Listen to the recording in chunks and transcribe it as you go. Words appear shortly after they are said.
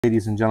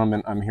Ladies and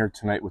gentlemen, I'm here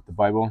tonight with the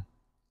Bible.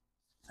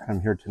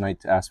 I'm here tonight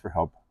to ask for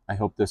help. I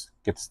hope this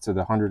gets to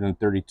the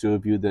 132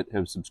 of you that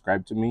have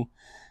subscribed to me,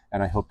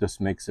 and I hope this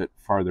makes it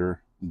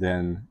farther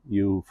than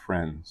you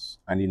friends.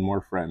 I need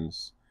more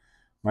friends.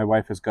 My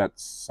wife has got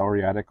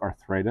psoriatic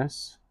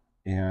arthritis,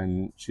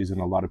 and she's in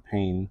a lot of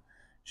pain.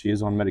 She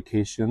is on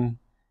medication,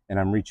 and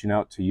I'm reaching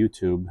out to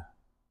YouTube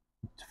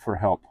for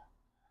help.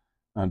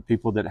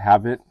 People that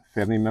have it,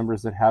 family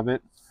members that have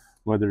it,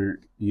 whether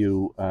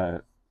you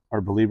are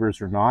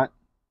believers or not,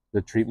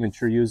 the treatment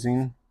you're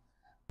using.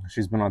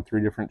 She's been on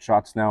 3 different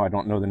shots now. I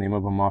don't know the name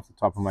of them off the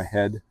top of my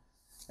head.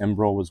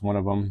 Embrol was one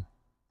of them.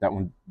 That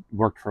one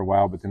worked for a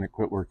while, but then it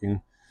quit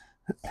working.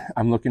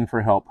 I'm looking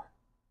for help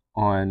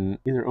on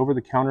either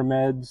over-the-counter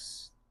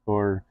meds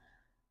or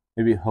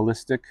maybe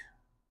holistic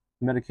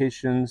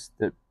medications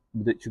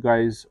that you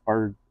guys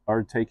are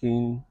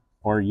taking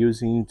or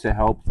using to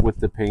help with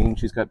the pain.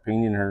 She's got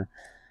pain in her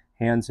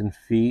hands and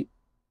feet,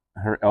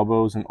 her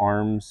elbows and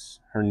arms,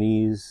 her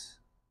knees,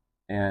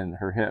 and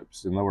her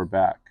hips and lower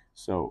back.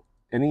 So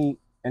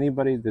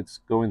anybody that's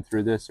going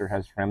through this or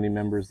has family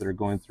members that are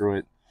going through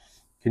it,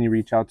 can you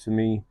reach out to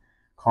me?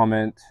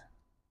 Comment.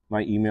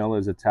 My email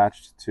is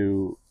attached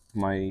to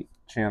my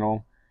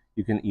channel.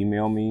 You can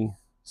email me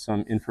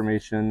some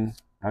information.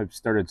 I've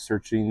started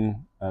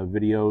searching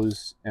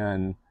videos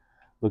and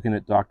looking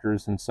at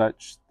doctors and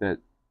such that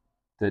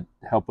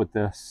help with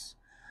this,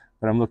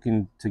 but I'm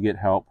looking to get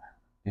help.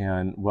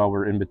 And while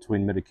we're in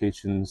between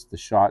medications, the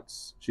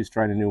shots, she's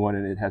trying a new one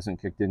and it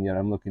hasn't kicked in yet.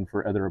 I'm looking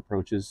for other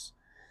approaches.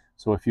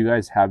 So if you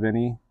guys have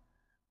any,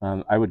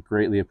 I would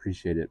greatly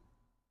appreciate it.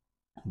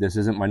 This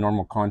isn't my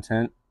normal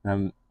content.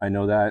 I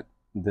know that.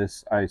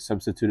 I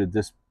substituted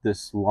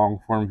this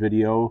long form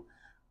video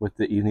with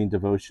the evening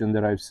devotion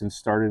that I've since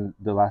started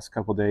the last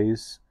couple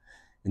days.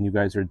 And you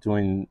guys are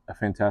doing a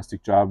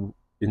fantastic job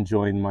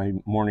enjoying my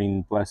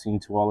morning blessing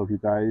to all of you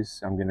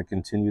guys. I'm going to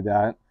continue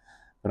that.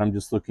 But I'm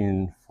just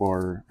looking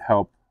for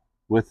help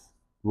with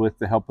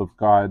the help of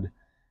God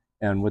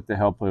and with the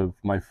help of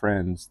my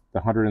friends. The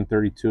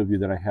 132 of you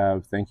that I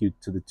have, thank you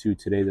to the 2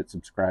 today that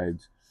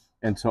subscribed.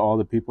 And to all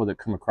the people that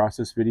come across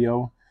this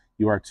video,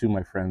 you are too,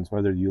 my friends.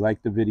 Whether you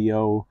like the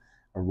video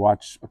or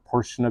watch a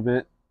portion of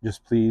it,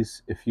 just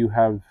please, if you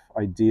have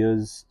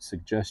ideas,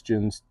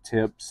 suggestions,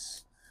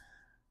 tips,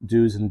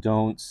 do's and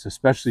don'ts,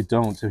 especially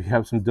don'ts. If you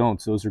have some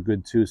don'ts, those are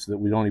good too, so that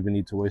we don't even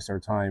need to waste our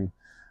time.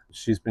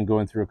 She's been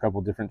going through a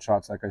couple different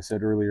shots, like I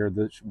said earlier.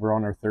 We're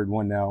on our 3rd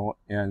one now,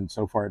 and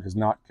so far it has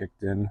not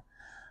kicked in.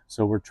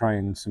 So we're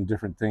trying some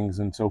different things,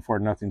 and so far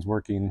nothing's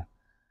working.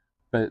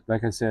 But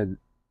like I said,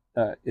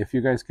 if you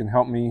guys can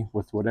help me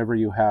with whatever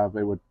you have,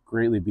 it would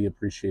greatly be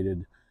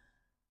appreciated.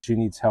 She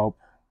needs help.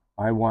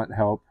 I want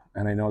help,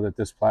 and I know that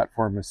this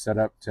platform is set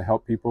up to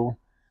help people.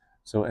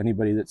 So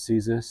anybody that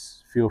sees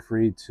this, feel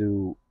free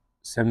to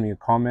send me a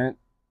comment,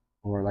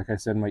 or like I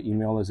said, my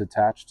email is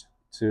attached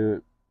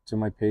to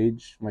my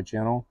page, my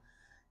channel,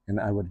 and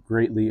I would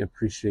greatly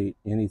appreciate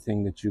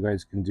anything that you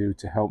guys can do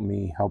to help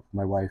me help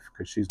my wife,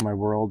 because she's my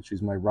world,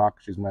 she's my rock,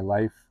 she's my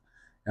life,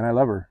 and I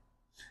love her.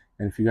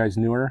 And if you guys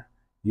knew her,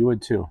 you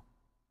would too.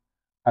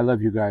 I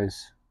love you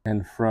guys.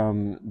 And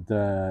from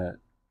the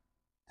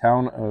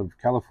town of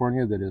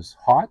California that is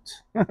hot,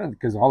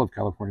 because all of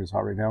California is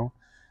hot right now,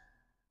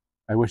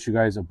 I wish you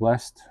guys a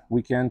blessed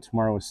weekend.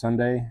 Tomorrow is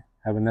Sunday.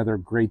 Have another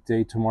great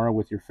day tomorrow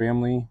with your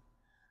family.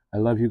 I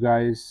love you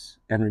guys,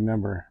 and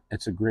remember,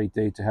 it's a great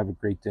day to have a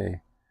great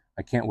day.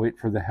 I can't wait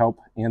for the help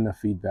and the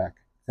feedback.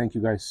 Thank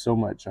you guys so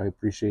much. I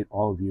appreciate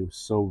all of you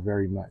so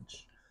very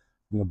much.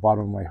 From the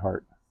bottom of my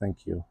heart,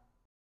 thank you.